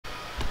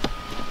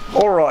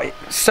Alright,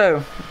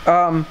 so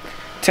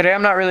today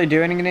I'm not really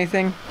doing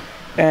anything,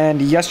 and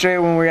yesterday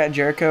when we were at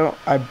Jericho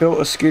I built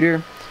a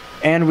scooter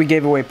and we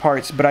gave away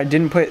parts, but I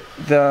didn't put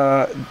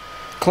the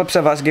clips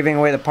of us giving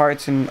away the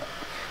parts and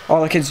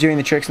all the kids doing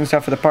the tricks and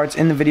stuff for the parts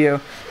in the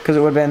video, because it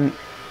would have been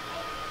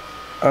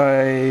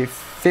a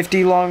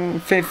 50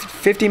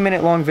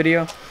 minute long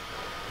video.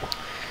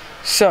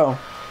 So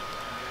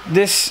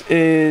this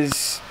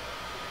is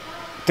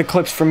the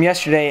clips from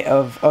yesterday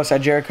of us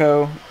at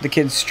Jericho, the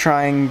kids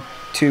trying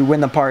to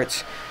win the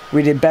parts.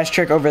 We did best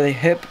trick over the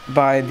hip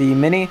by the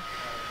mini,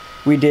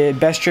 we did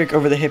best trick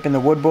over the hip in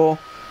the wood bowl,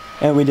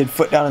 and we did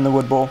foot down in the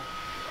wood bowl.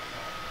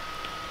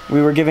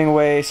 We were giving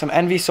away some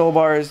Envy Soul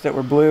bars that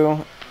were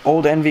blue,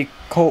 old Envy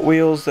Colt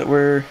wheels that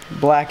were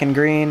black and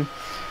green,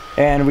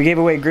 and we gave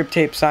away grip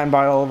tape signed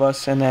by all of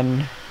us. And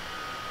then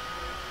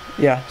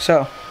yeah,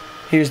 so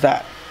here's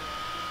that.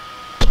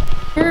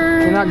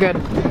 You're not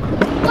good.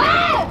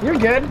 You're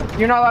good.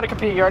 You're not allowed to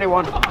compete. You already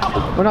won.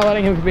 We're not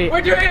letting him compete.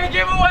 We're doing a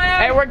giveaway.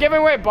 Hey, we're giving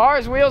away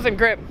bars, wheels, and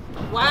grip.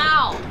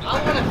 Wow.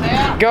 I want it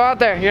bad. Go out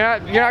there. You're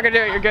not gonna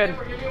do it. You're good.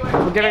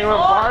 We're giving away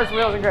bars,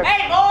 wheels, and grip.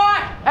 Hey, boy.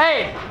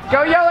 Hey,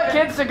 go yell at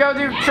kids to go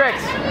do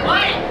tricks.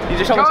 You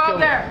just almost killed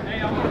me. Go out there.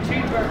 Hey, I want a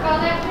cheeseburger.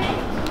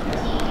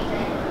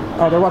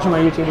 Oh, they're watching my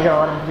YouTube. We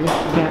gotta let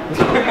them.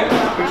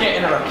 We can't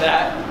interrupt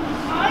that.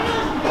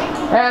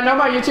 Hey, I know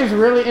my YouTube's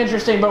really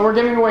interesting, but we're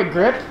giving away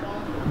grip,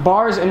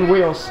 bars, and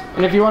wheels.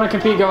 And if you want to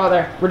compete, go out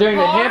there. We're doing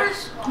the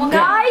hips.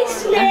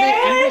 Nice,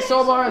 man. Envy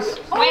Soul bars.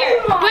 Wait,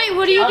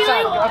 what are you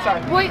doing?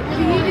 Outside. Wait, what are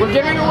you doing? We're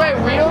giving away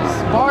wheels,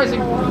 bars,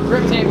 and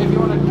grip tape if you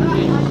want to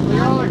compete. But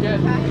you all are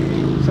good.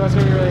 So it's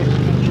going to be really...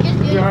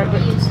 You alright?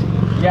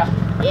 Yeah.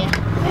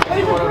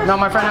 Yeah. No,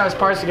 my friend has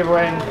parts to give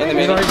away, and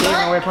he's already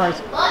giving away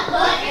parts.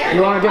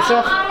 You want to get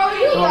stuff?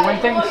 You want to win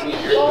things?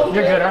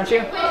 You're good, aren't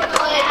you?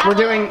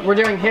 We're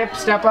doing hip,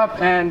 step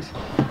up, and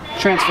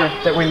transfer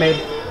that we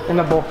made in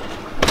the bowl.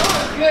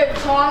 Good,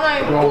 so I'm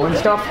not... You want to win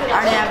stuff? I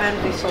already have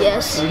Envy Soul.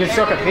 Yes. You can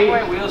still compete.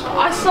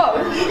 I saw.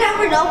 You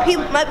never know.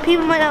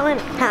 People might not win.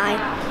 Hi.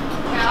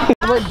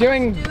 We're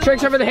doing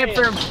tricks over the hip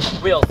for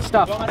wheels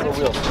stuff. For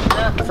wheels.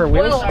 For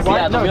wheels?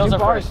 Yeah, the wheels are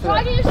bars.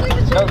 Why did you sleep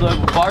the No, the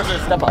bars are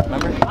step up,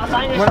 remember?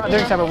 We're not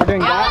doing step up, we're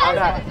doing that or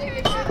that.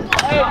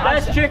 Hey,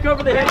 best trick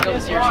over the hip.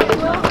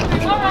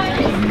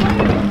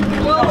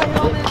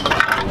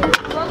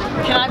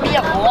 Can I be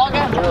a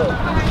vlogger?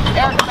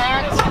 Eric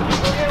Mance.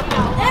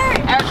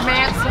 Eric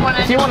Mance, the one I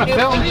If you want to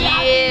film. for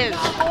years.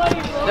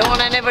 The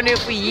one I never knew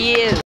for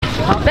years.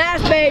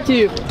 Fast made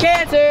to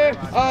cancer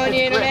on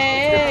the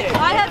internet.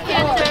 I have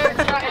cancer.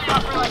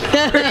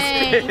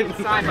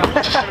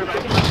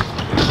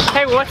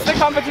 Hey, what's the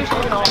competition?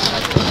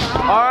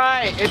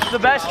 Alright, it's the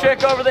best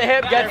trick over the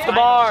hip gets the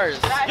bars.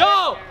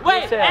 Yo,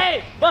 wait,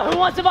 hey, but who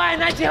wants to buy a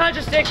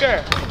 1900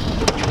 sticker?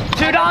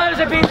 $2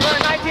 a piece for a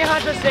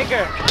 1900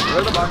 sticker.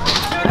 Where's the bar?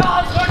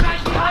 $2 for a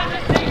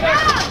 1900 sticker.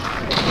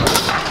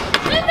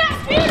 Get that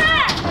scooter!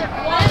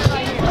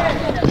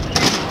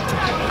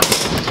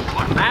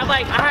 I have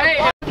like,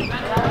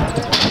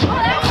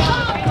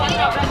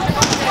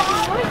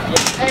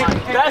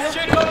 best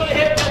trick over the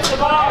hip gets the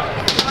bar.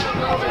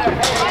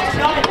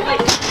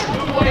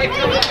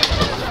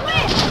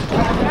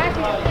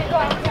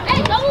 Hey,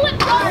 double whip!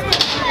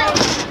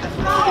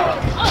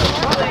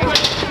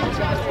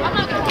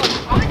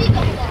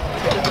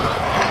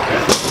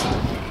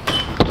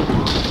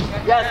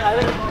 Yes, I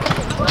think.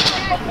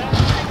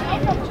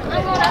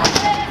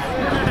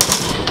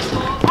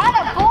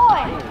 Atta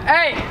boy!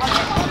 Hey,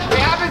 we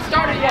haven't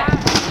started yet.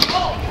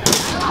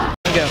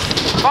 Go.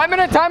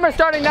 5-minute timer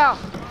starting now.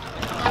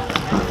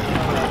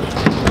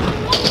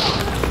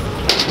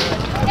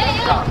 Hey,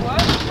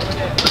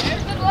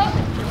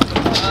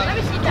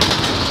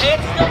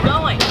 it's still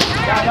going.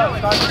 Yeah, I know.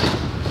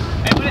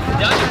 Hey, when it's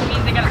done, it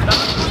means they gotta stop.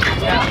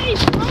 Yeah.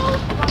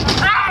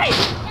 Hey!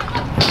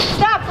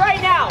 Stop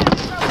right now!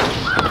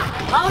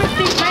 I want to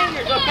see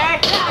bangers, okay?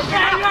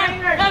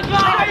 Bangers! Let's go!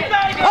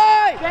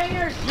 Hey!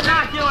 Bangers, you're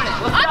not doing it.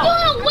 Let's I'm go.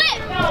 doing a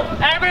whip!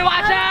 Everybody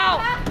watch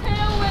out!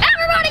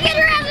 Everybody get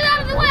your asses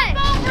out of the way!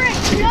 Oh,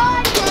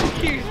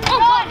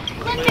 God.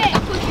 Let me.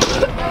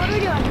 What are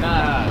we doing?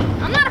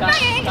 I'm not a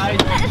bang!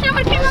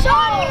 Somebody came up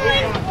on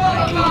me!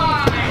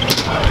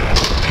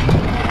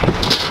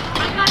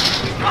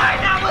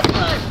 Alright, now what's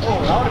good? Oh,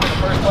 that would have been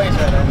the first place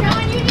right there. Come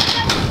on, you need to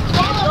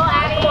Come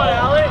on,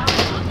 Alex.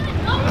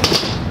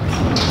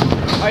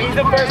 Oh, he's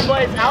in first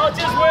place. Alex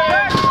is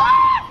winning.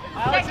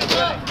 Alex is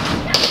winning.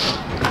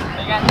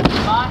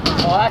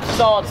 Oh, that's a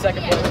solid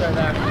second place right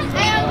there.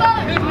 Hey, I'm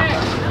going.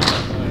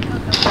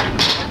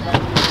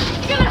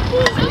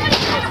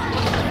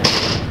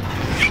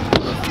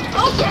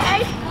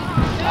 Okay.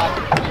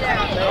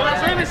 Oh,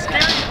 his name is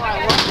Scary.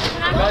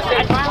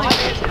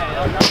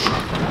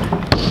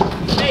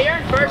 Hey, you're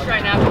in first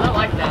right now, because I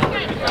like that.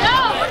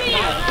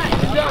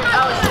 No,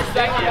 Alex is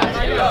second.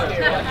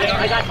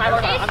 I got my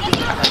work. I'm just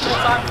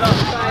talking about.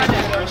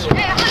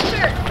 Hey, I'm not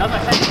third. That's my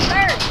second.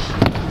 Third.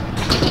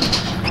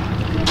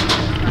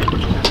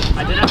 I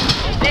did it.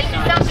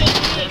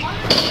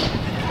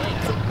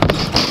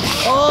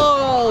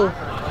 Oh!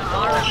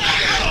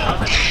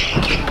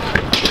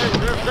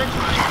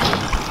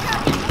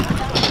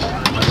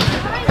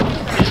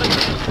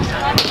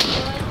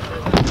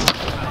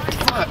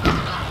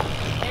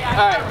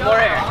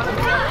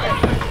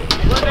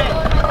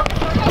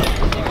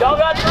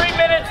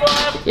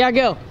 Yeah,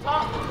 go.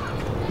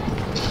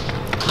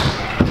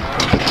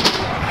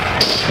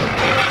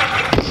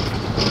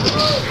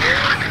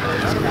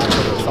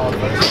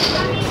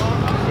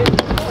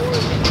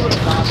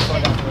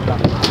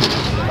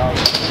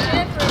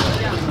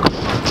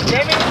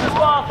 Jamie is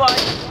disqualified.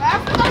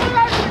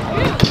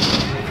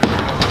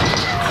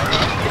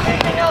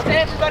 Anything else,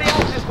 everybody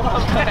else is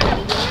disqualified.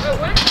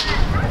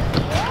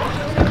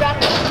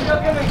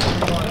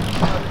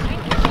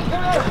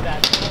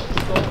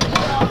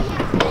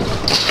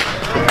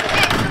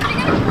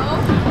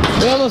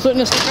 We almost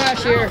witnessed a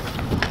crash here.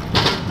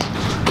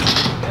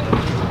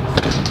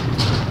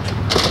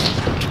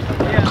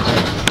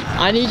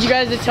 I need you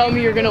guys to tell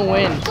me you're gonna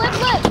win. Flip,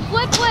 flip,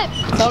 flip, flip.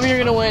 Tell me you're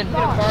gonna win.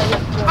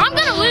 I'm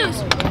gonna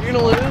lose. You're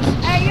gonna lose?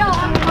 Hey, yo,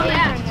 I'm gonna win.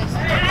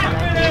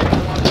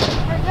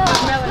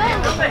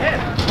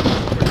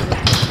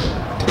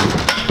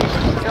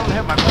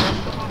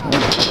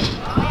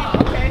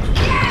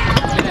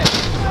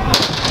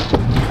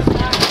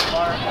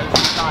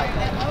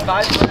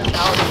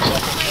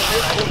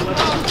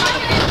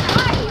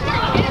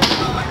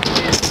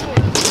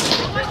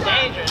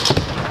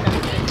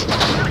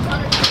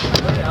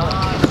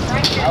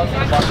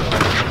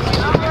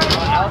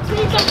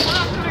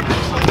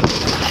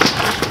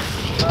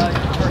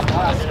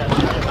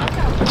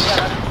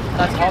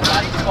 That's all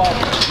basketball.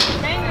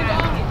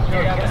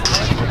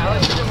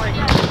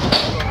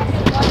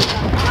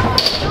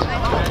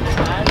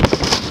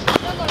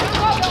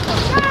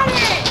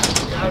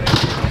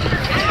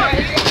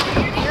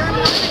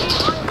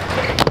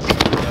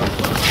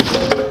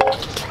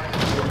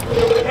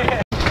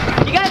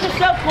 You guys are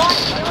so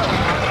close.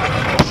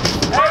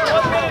 Hey,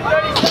 1 minute,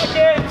 30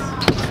 seconds.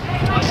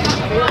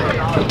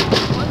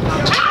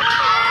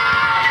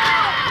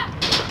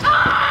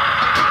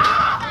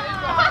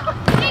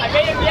 I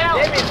made him yell.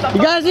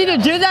 You guys need to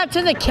do that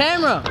to the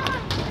camera.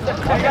 You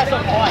guys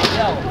are quiet,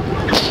 yell.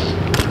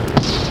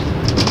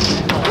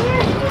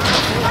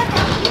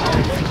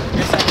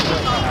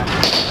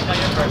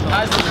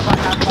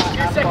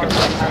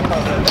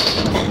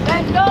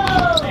 Let's go!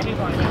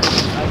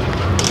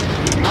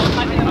 I'm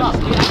typing him up.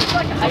 Dude, that's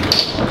like a hike.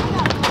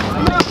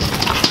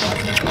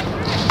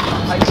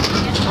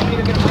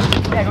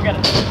 Yeah, go get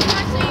it.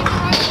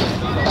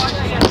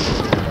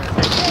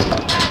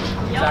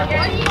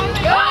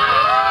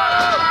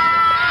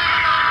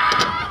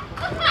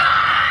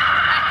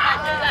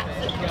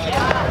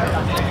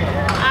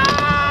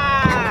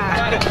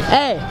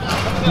 Hey,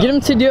 get him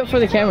to do it for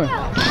the camera.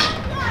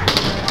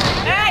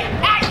 Hey!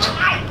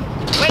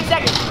 Wait a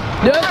second.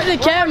 Do it for the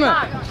camera.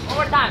 One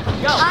more time.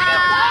 Go.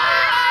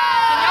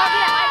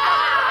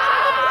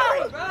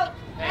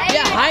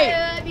 Yeah, hype.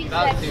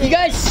 You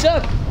guys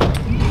suck.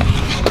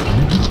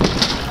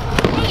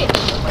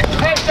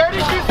 Hey,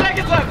 32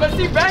 seconds left. Let's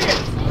see bangers.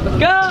 Let's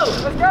go.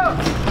 Let's go.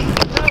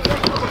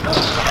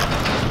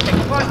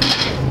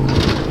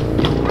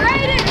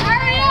 Brayden,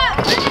 hurry up.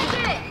 Finish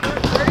it.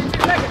 32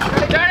 seconds.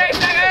 38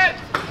 seconds.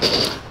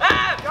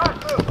 Ah! Go.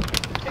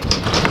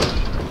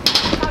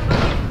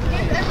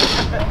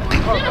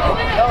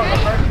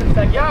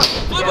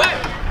 Blue whip.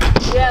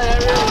 Yeah, that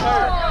really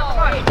hurt.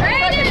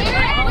 Brayden,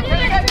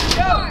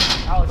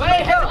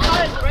 Wait, hell,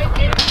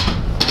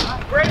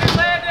 Brayden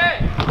landed.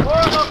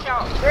 4 no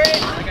count. 3.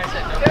 Like I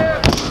said, no.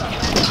 2.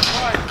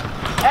 1.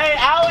 Hey,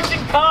 Alex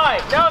and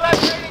Kai. No, that's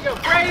Brayden. Go.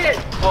 Brayden.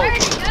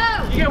 Brayden,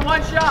 go. You get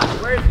 1 shot.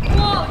 Where's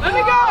Let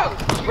me go.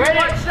 Brayden,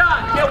 1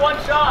 shot. You get 1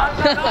 shot.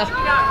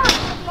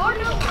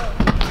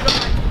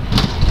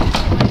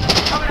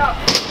 Coming up.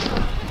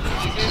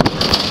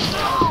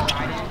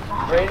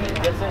 Brayden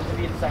gets in to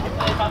be the second.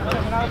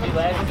 If he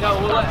lands, no,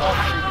 we'll let all 3.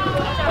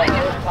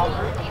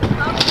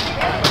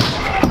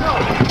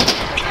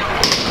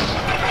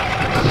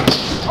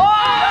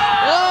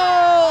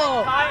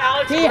 Oh! Hi,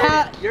 Alex.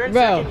 You're in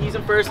second. He's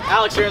in first.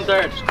 Alex, you're in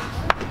third.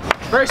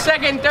 First,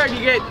 second, and third. You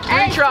get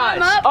 3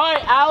 tries. All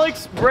right,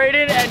 Alex,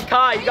 Brayden, and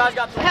Kai. You guys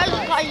got 3 tries.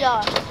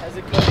 How's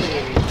it going?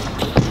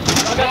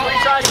 You got 3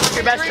 tries to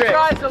your best trick. 3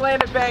 tries to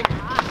land a bang.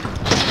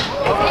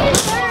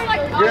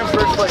 You're in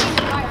first place.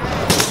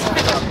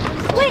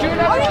 Wait, are you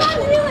allowed to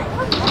do it?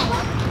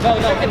 No,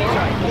 can you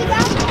try?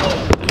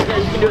 Okay,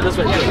 you can do it this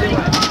way.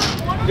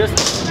 Just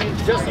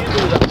you do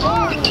that.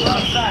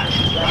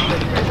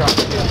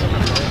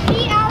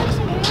 See, Alex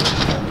and you.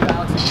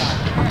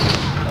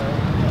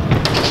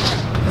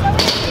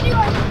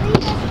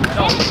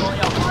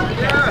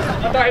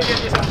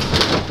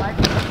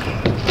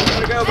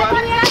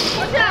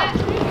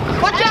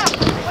 Watch out!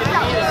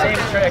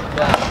 Same trick.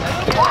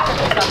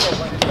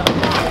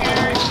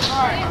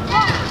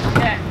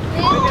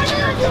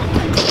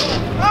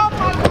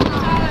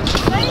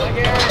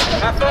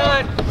 Have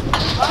fun.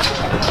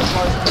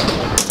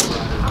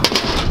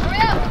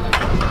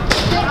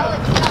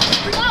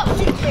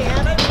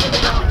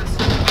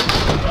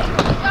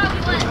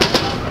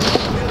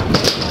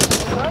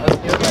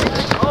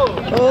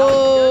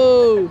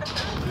 Oh!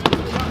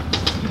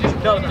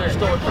 No, they're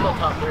still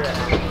top 3.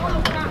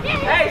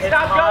 Hey,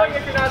 stop going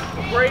if you're not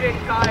Brayden,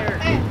 Kai, or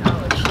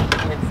Alex.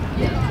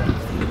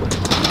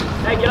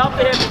 Hey, get off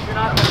the hip if you're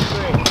not number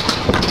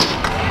 3.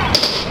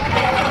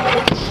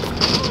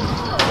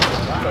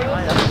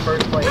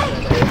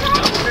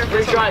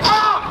 Three tries.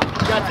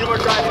 You got 2 more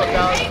tries left,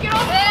 Alex.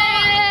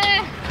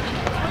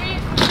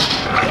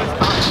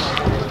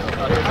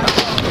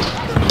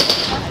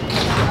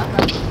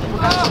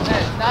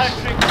 It's not a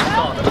trick.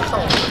 That's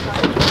all.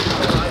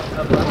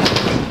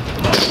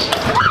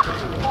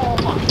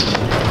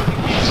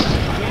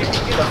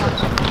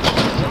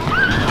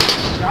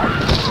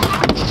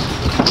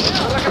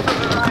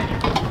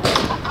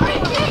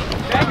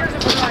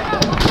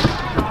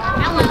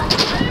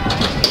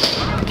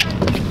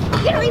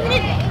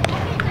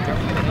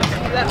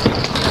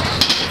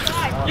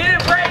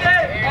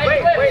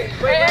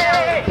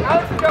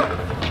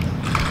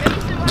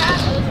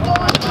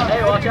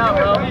 Watch out,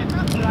 bro.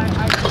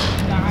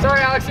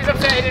 Sorry, Alex. He's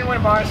upset he didn't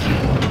win bars.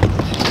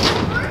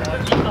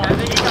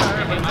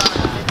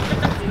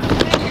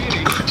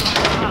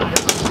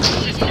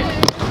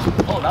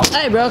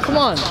 Hey, bro, come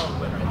on.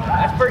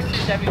 That's first 2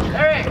 seconds. All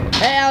right.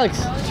 Hey,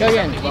 Alex, go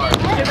again. Go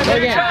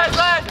again.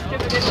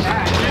 Two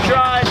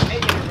tries.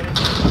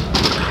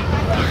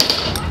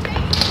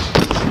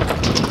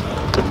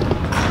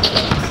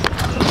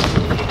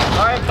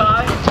 All right,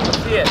 Kai. Let's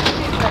see it.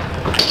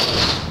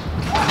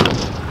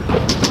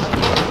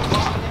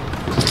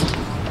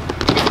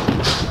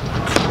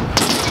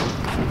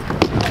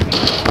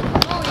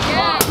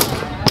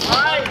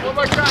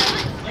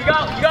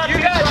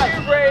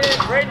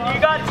 Brayden, you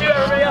got 2,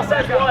 everybody else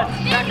has 1.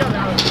 Back up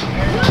now.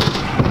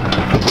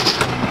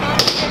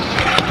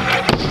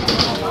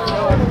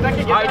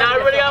 Alright, now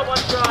everybody got 1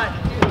 try.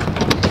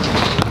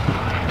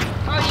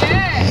 Oh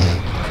yeah!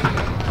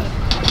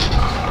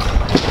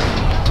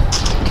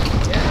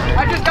 I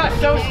just got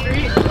so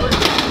street.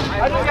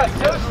 I just got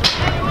so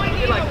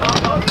street. Like,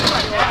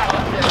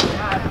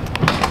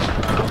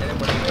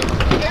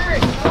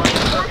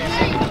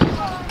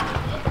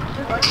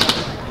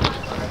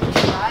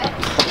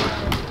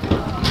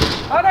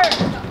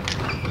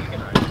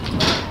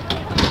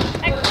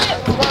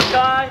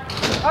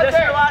 this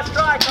is your last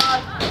try, Kai.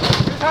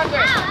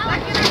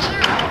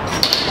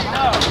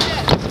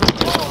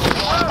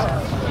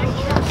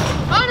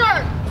 Hunter!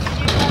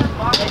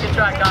 Take a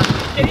try, Kai.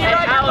 Hey,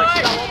 Alex,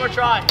 you got 1 more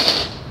try.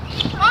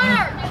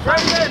 Hunter!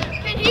 Brendan,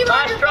 Can he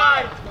last try.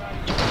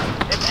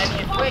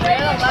 Wait,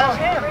 what's up,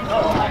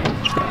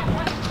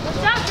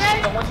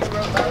 Greg?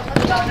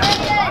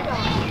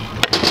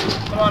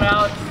 Come on,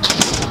 Alex.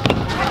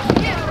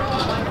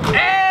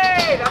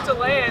 Hey, that's a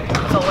land.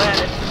 That's a land.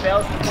 It just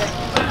fails to pick.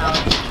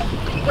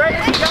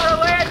 Brayden, you gotta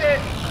land it.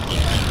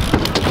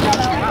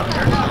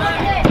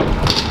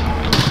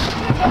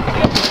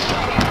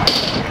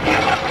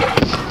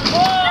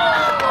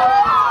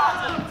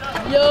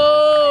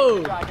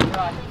 Yo!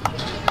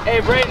 Hey,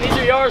 Brayden, these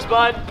are yours,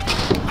 bud.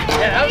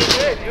 Yeah, that was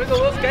good. It was a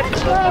little sketchy.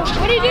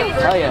 What do you do?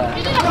 Oh, yeah.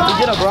 You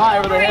get a bra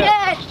over the head.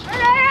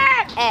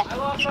 I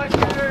lost my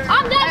scooter.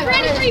 I'm done,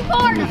 Brandon,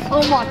 3/4.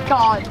 Oh my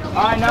god.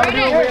 Alright, now we're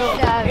doing wheels.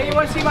 hey, you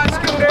want to see my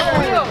scooter?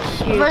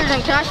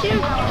 Version, can I see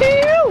him?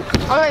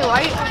 Alright,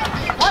 white.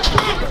 What's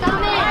that?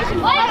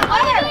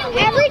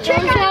 Every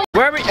trick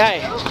I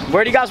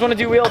Where do you guys want to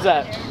do wheels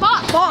at?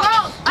 Box.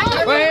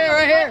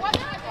 Right here.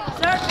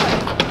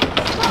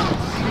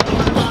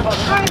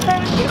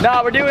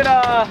 No, we're doing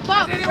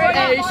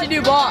Hey, you should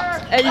do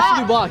box. Hey, you should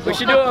do box. we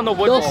should do it on the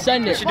wood They'll bowl.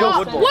 send it. We should do a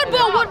wood bowl. Wood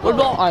ball. Wood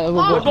ball. All right, wood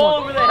ball. Wood bowl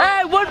over there.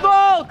 Hey, wood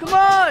ball. Come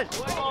on.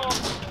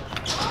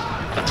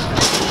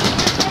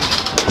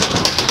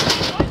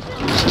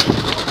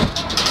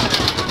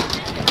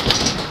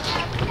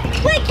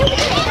 Wait, can we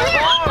do it?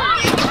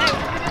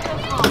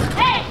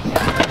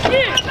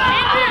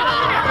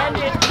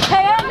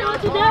 Hey, Andrew,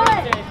 what you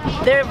doing?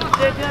 They're doing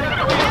it.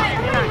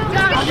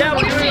 Yeah,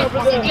 we're doing it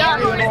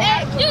over there.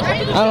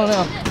 I don't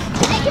know.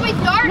 Hey, can we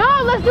start? No,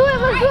 let's do it.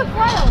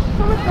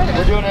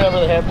 We're doing it over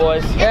the hip,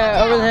 boys.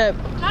 Yeah, over the hip.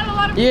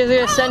 You guys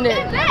gotta send it.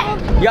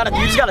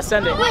 You just gotta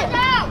send it.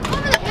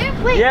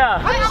 Wait.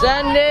 Yeah.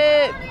 Send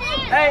it.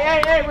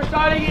 Hey, we're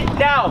starting it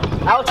now.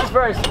 Alex is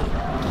first.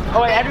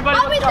 Oh wait, everybody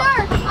I'll be let's go.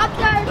 third. I'm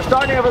third. We're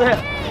starting over the hip.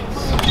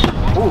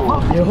 Ooh.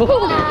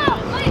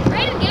 Wait,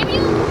 Brandon gave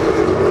you?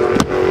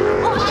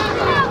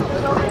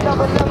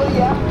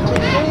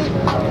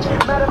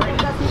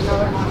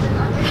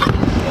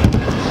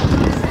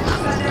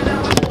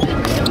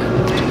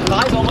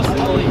 Kai's almost in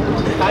the lead.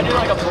 I did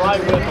like a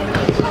bright whip.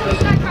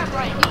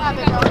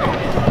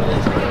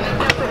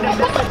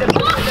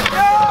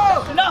 No!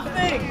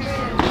 Nothing!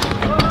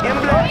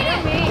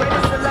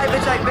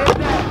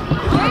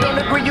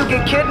 Look where you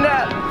get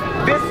kidnapped.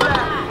 Bitch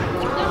slap.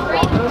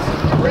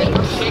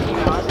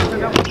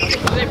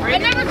 I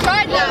never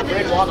tried that.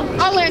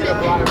 I'll land it.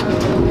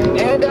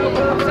 And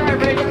I'm sorry,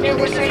 baby, can't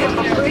wish it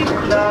for free.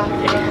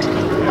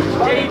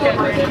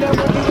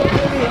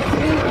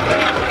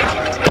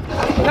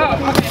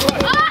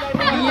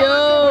 Yo.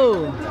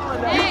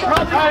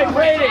 Alright,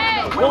 Brayden,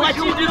 we'll let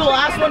you do the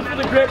last one for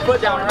the grip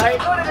put down, alright?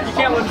 You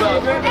can't win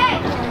both.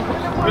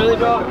 Really,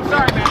 bro?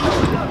 Sorry, man.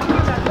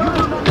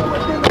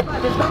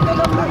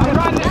 I'm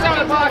running this out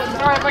of the box.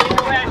 Sorry if I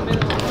get wet.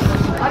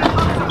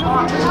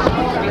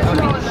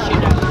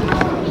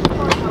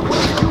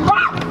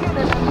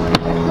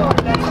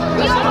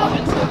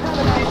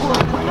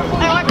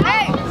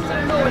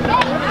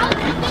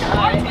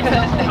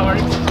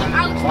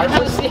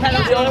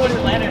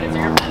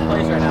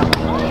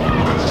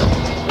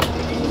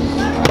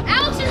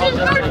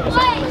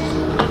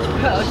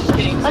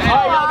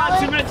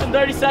 in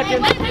 30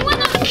 seconds. Wait, we won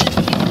the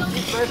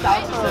First,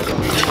 Alex is second.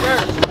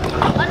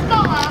 Let's go,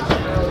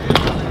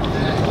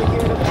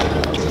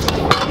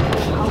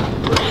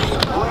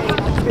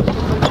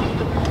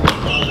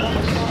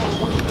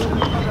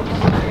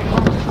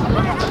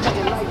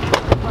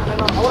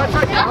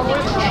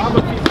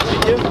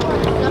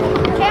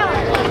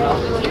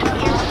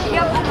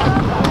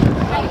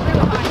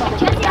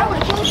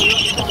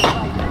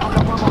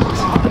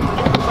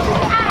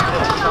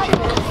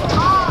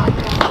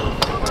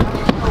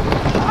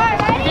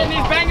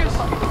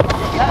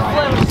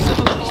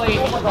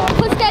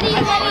 Put steady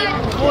and ready.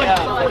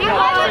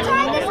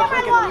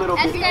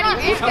 That's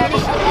steady.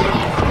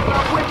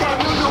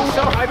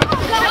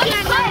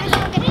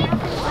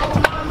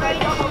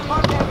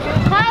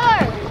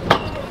 Tyler.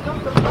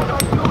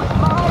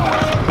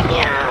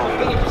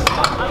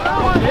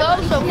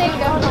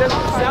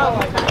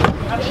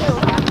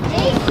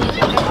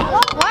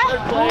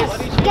 What?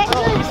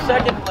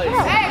 Second place.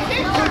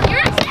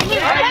 You're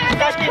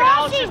second.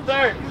 Alex is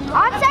third.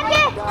 I'm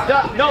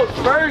second. No,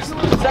 first,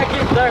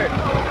 second, third.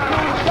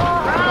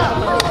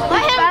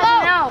 Let him go.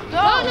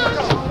 No.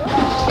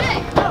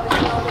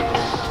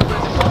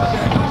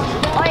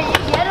 Oh, you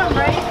get him,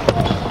 right?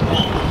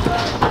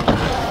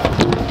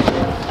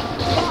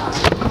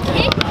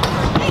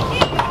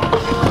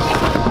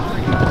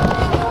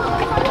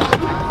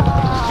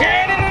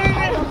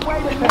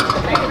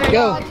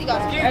 Go.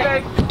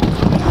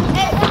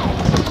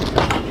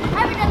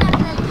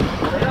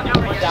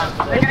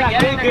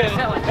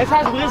 This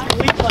has Wiz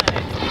Khalifa in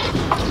it.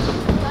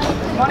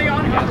 Money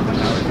on him.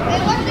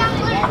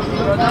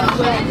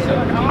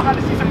 I'm about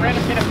to see some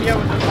random kid at Theo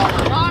with this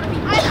car.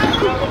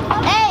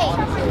 Hey!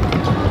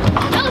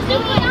 No,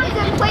 Suki, is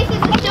there places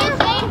to show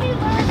things?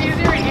 It's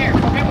easier in here.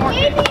 Okay, more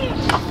kids.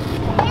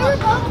 They were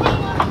both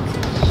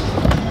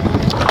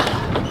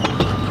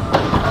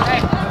Hey,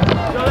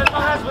 so this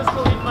one has Wiz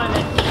Khalifa in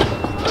it.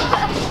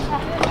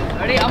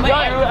 Ready? I'm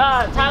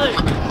Tyler,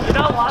 you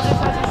know Logic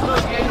has his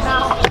smoked weed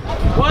now?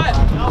 What?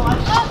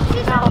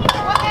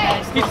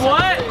 He's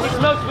what? He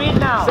smokes weed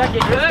now.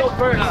 Second, you're still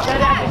first.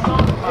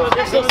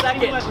 You're still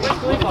second. Wiz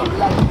Khalifa.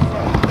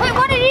 Wait,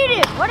 what did he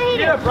do? What did he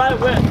do? You're a private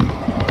whip.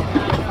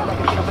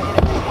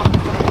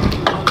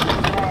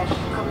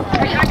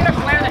 Hey, can I get a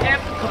flare of the hip?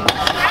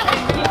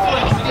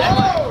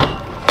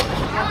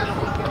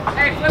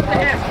 Hey, flip the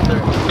hip.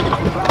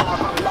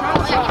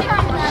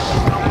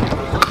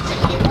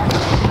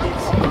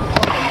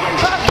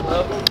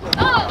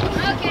 Oh,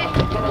 okay.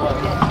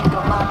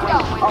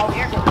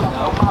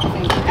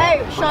 Hey,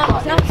 Sean,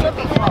 it's not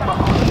slipping.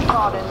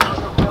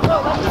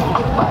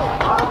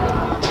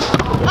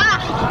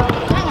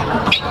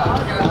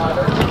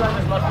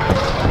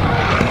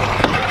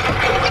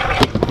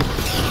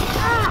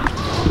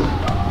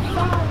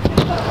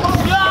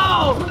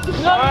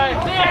 Alright,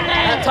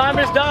 that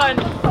timer's done.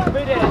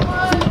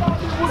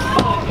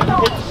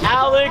 It's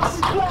Alex,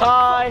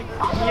 Kai,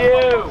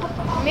 you.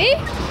 Me?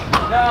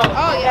 No.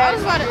 Oh yeah, I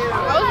was about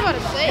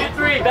to say. You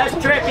three, best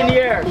trick in the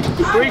air.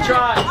 3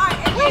 tries.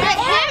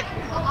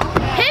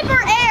 Hip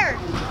or air?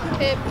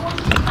 Hip.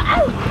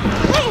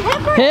 Wait,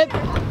 hip or Hip.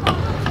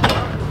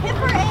 hip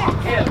or air?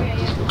 Hip.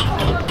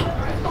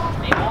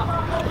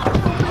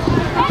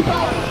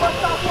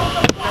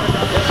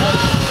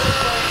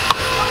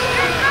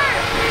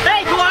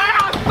 Hey, do I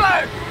have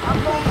first?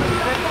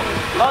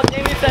 Oh,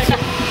 give me a second.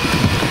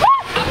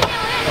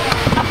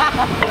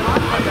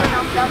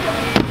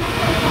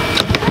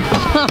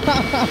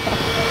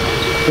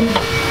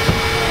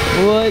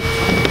 What?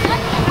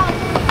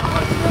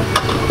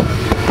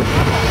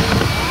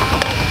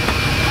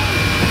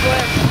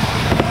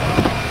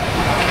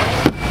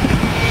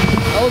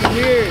 That was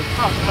weird.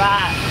 Oh,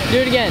 fat. Do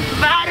it again.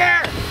 Fatter!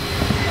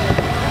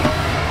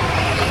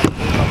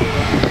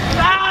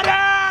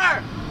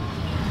 Fatter!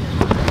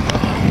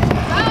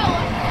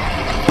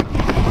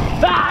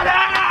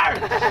 Fatter!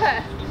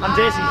 I'm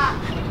dizzy.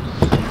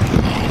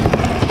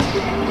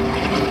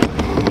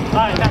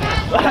 Alright,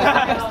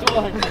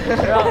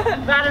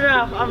 not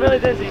enough. I'm really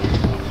dizzy. Yo,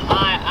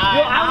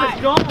 I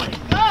was going.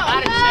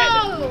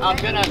 I'm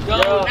gonna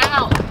go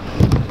now.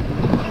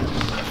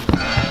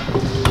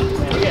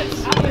 Yes.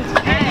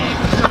 Hey,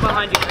 come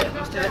behind you.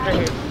 Stand right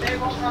here.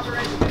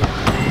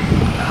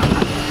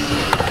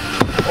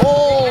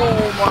 Oh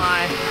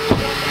my.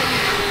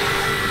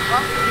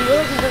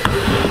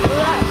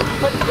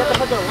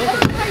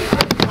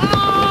 Oh,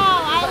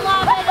 I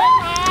love it in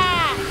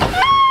that.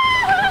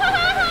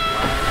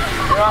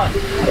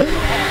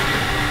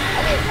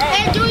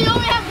 Hey, do we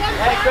only have one?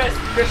 Hey,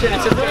 Christian,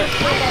 it's his turn.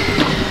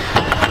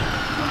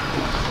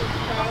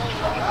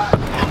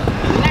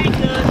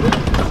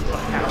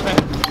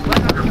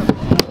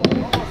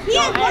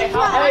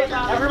 Hey,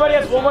 everybody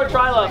has one more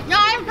try left. No, I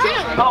have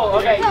 2. Oh,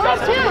 okay. You guys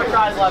have 2 more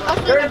tries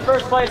left. They're in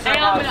first place. Hey,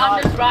 I'm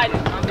just riding.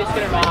 I'm just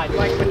gonna ride.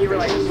 Like when you were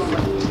like.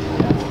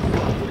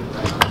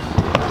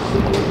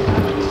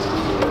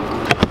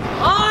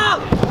 Oh!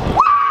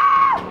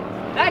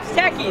 That's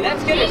techie.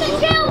 That's good.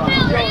 Chill,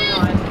 Bill,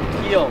 man.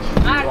 Heel.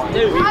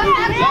 Dude.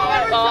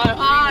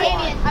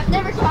 I've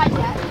never tried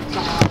that.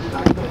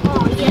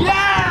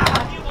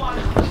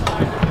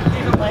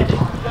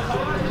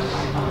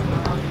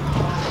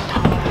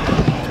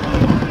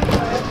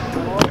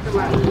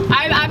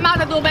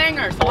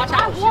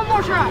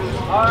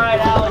 All right,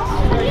 Alex.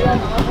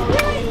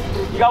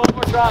 You got one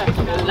more try.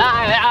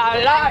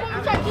 Lie.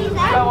 You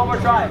got one more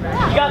try.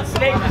 You got the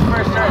snake this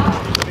first turn.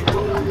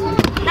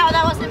 No,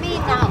 that wasn't me.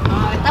 No,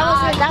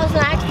 that was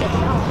an accident.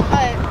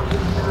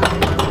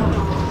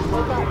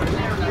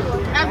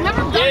 I've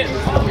never done this.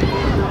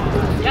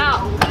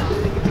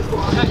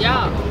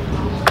 Yeah.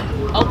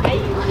 Okay.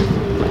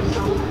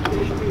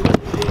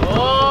 Oh.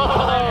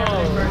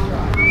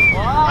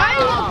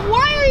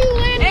 Why are you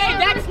landing? Hey,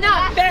 that's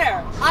not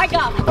fair. I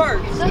got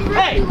first.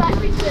 Hey.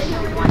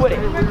 Quit it.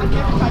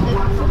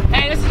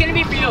 Hey, this is gonna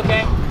be for you,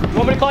 okay? You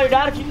want me to call your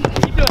dad if you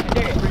keep doing it?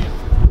 Take it for you.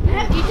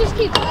 You just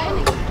keep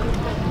landing.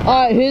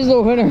 Alright, here's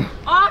the winner.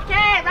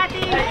 Okay,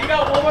 ready? Hey, you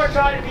got one more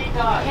try to beat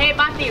Todd. Hey,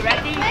 Buffy,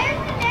 ready?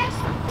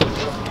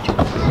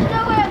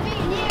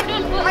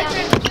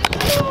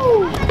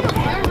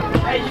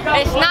 Hey, you got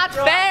It's not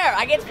fair.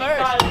 I get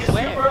first.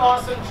 Super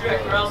awesome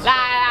trick, girls. I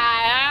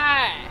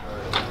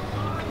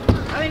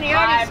mean, you're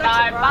already such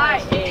a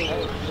Bye.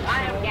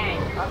 I am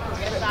game.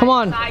 Come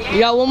on, you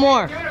got one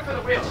more. Doing it for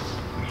the wheels.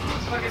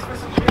 Look, it's for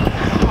some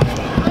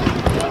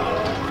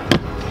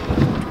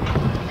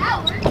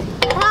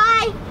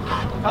Hi.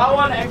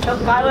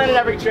 Kyle landed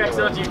every trick,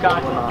 so it's you,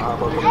 Kyle.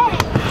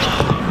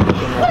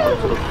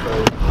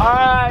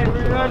 Alright,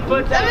 we're gonna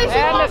put that.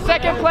 And the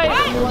second place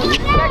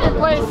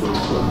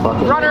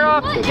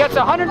runner-up gets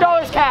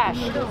 $100 cash.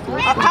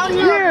 How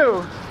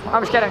new?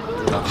 I'm just kidding.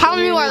 How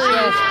new are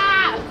these?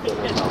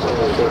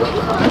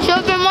 Should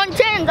have been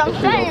 110, I'm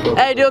saying.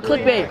 Hey, do a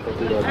clickbait.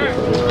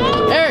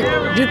 Eric,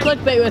 do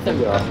clickbait with him.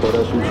 Yeah, I thought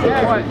that's you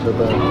said. What?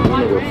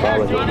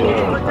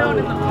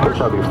 You're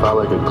trying to be fly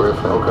like a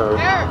griffin.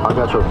 Okay. I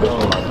got your vision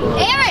like that.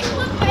 Eric!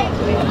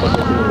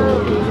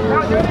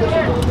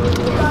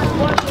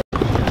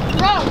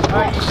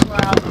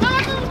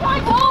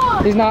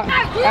 He's not.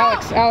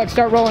 Alex,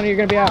 start rolling or you're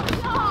gonna be out.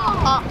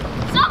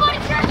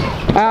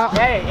 Out.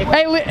 Hey,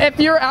 if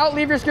you're out,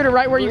 leave your scooter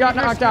right where you got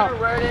knocked out.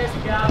 What if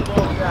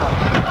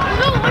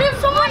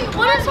someone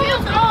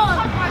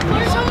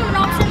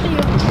knocks into you?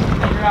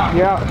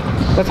 Yeah,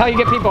 that's how you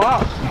get people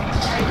out.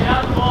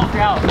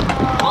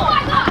 Oh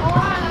my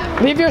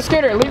god! Leave your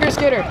scooter. Hey,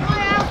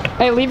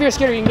 leave your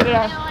scooter. You can get it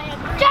out.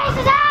 Jace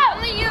is out!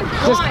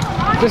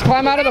 Just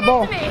climb out of the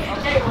bowl.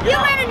 You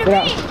ran into me!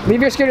 Yeah,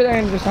 leave your scooter there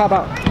and just hop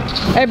out.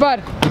 Hey, bud,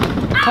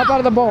 hop out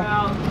of the bowl.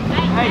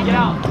 Hey, get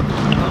out.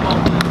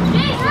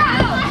 Jace, you're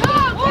out!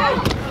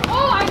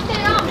 Oh, I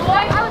stayed out,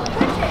 boy! I was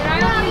pushing.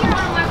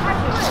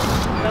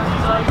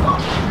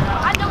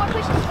 I know what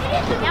pushes.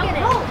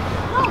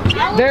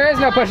 There is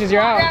no pushes.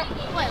 You're out.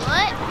 Wait,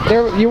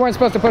 what? You weren't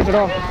supposed to push at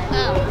all.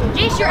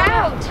 Jace, you're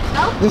out!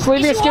 Just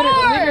leave your Yes, you scooter.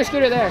 are. Leave your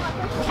scooter there.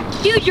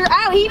 Dude, you're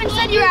out! He even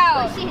said you're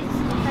out!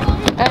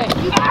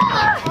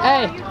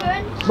 Hey,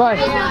 bud.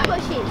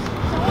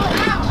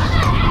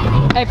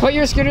 Hey, put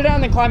your scooter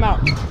down, then climb out.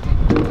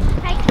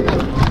 Hey,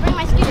 bring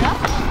my scooter up.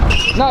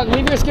 No,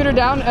 leave your scooter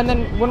down, and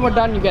then when we're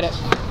done, you get it.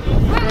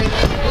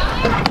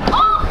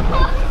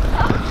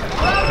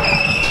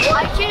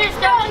 I should have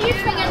started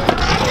using it.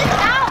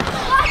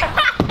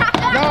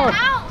 No.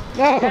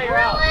 No. Hey, you're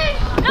out.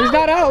 He's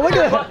not out. Look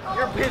at it.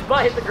 His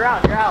butt hit the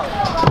ground. You're out.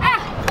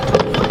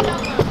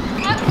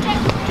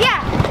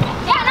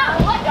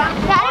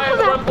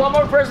 Alright, one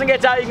more person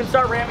gets out, you can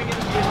start ramming in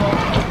the vehicle.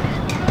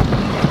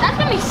 That's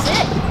gonna be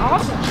sick.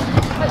 Awesome.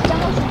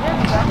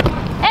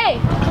 Hey,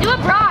 do a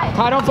bri.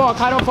 Kai, don't fall.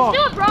 Do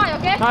a bri,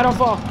 okay? Kai, don't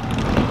fall.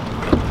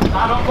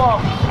 I don't fall.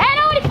 Hey,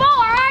 nobody fall,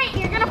 alright?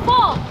 You're gonna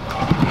fall.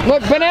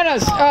 Look,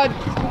 bananas.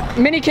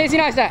 Mini Casey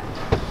Neistat.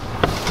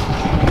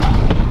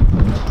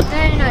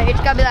 No,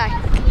 it's gotta be like.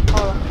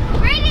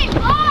 Brandon,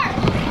 car!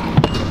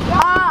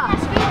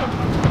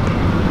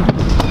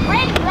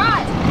 Brandon,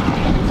 drive.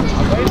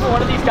 Wait for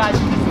one of these guys to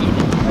just eat it.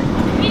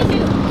 Me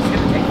too. It's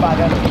gonna take 5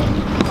 minutes.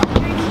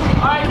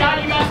 Alright, now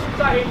you guys can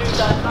start hitting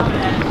each other. I'm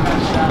gonna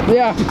end.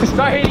 Yeah.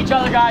 Start hitting each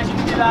other, guys. You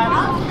can do that.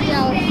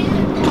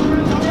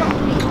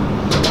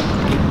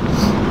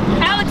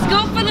 Alex, go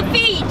for the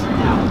feet.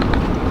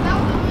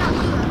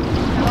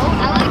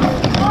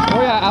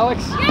 Oh yeah,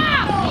 Alex.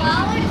 Yeah!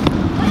 Alex,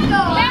 let's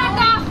go. Back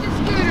off the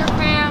scooter,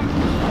 fam.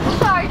 I'm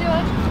sorry,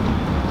 dude.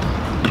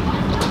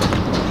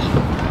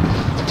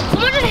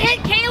 Someone just hit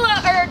Kayla,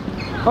 or...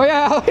 Oh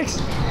yeah,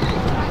 Alex.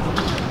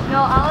 No,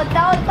 Alex.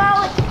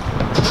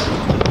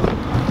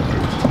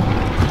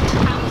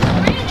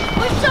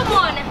 Push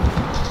someone.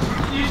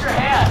 Use your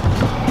hand.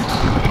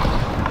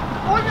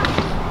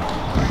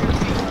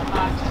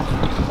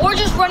 Or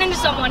just run into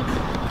someone.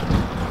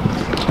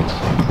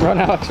 Run,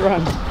 Alex,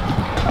 run.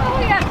 Oh,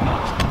 yeah.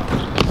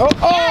 Oh,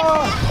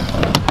 oh!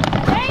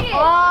 Dang it.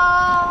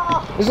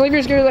 Oh. Just leave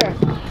your scooter there.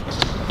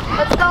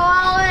 Let's go,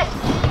 Alex.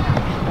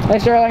 Hey,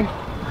 Sterling.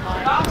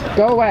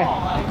 Go away.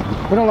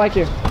 We don't like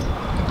you.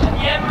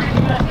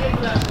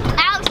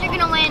 Alex, you're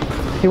gonna win.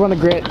 He won the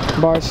grit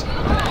bars.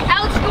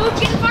 Alex, go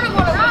get in front of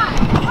one of them.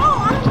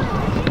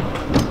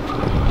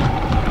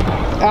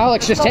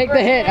 Alex, just take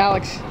the hit,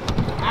 Alex.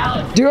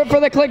 Do it for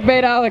the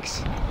clickbait,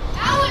 Alex.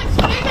 Alex,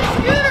 take a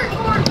scooter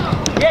towards them.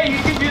 Yeah, you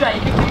can do that.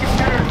 You can take a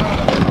scooter in front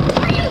of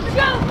them. Are you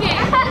joking?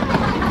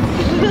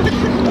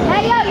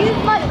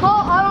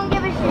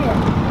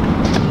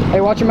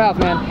 Watch your mouth,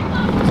 man.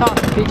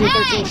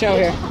 PG-13 show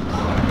here.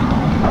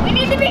 We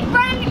need to be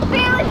friendly,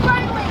 family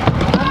friendly.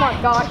 Oh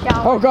my gosh,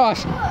 Cal. Oh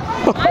gosh.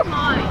 I'm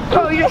mine.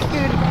 Oh, you're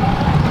screwed.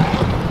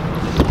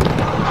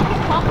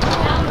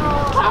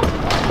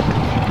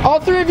 All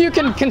three of you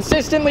can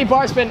consistently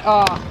bar spin.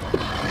 Alright,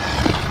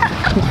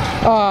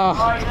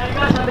 now you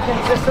guys have to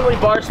consistently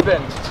bar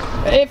spin.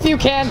 If you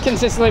can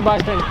consistently bar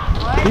spin.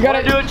 You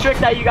gotta do a trick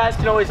that you guys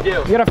can always do.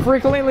 You gotta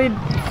frequently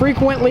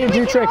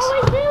do tricks.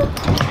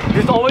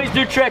 Just always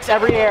do tricks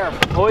every air.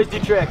 Always do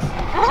tricks.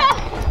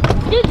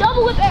 Do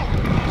double whip air.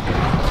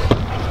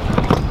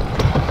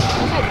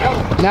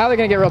 Now they're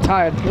gonna get real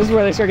tired. This is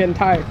where they start getting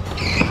tired.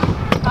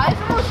 I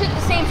almost hit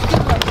the same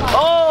scoop like that.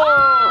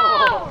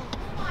 Oh!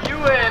 You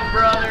win,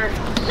 brother.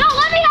 No,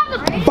 let me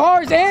have the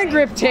Bars and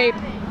grip tape.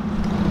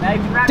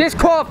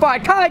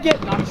 Disqualified. Kai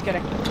get. No, I'm just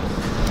kidding.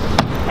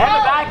 And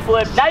a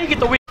backflip. Now you get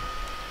the win.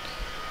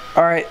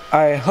 Alright,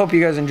 I hope you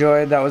guys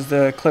enjoyed. That was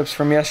the clips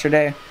from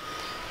yesterday.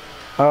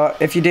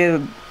 If you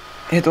did,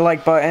 hit the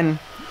like button.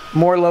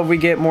 More love we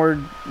get, more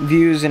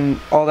views and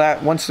all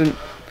that. Once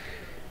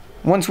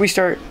we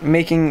start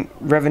making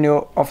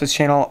revenue off this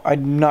channel,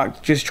 I'm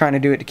not just trying to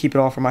do it to keep it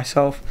all for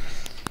myself.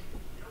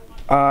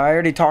 I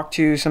already talked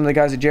to some of the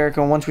guys at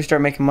Jericho, and once we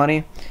start making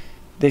money,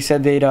 they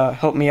said they'd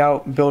help me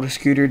out, build a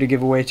scooter to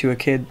give away to a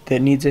kid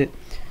that needs it.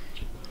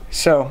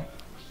 So,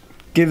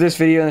 give this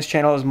video and this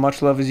channel as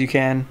much love as you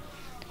can.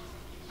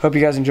 Hope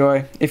you guys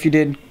enjoy. If you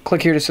did,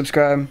 click here to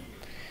subscribe.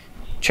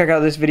 Check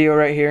out this video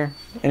right here.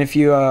 And if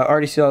you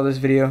already saw this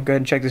video, go ahead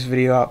and check this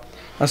video out.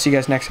 I'll see you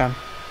guys next time.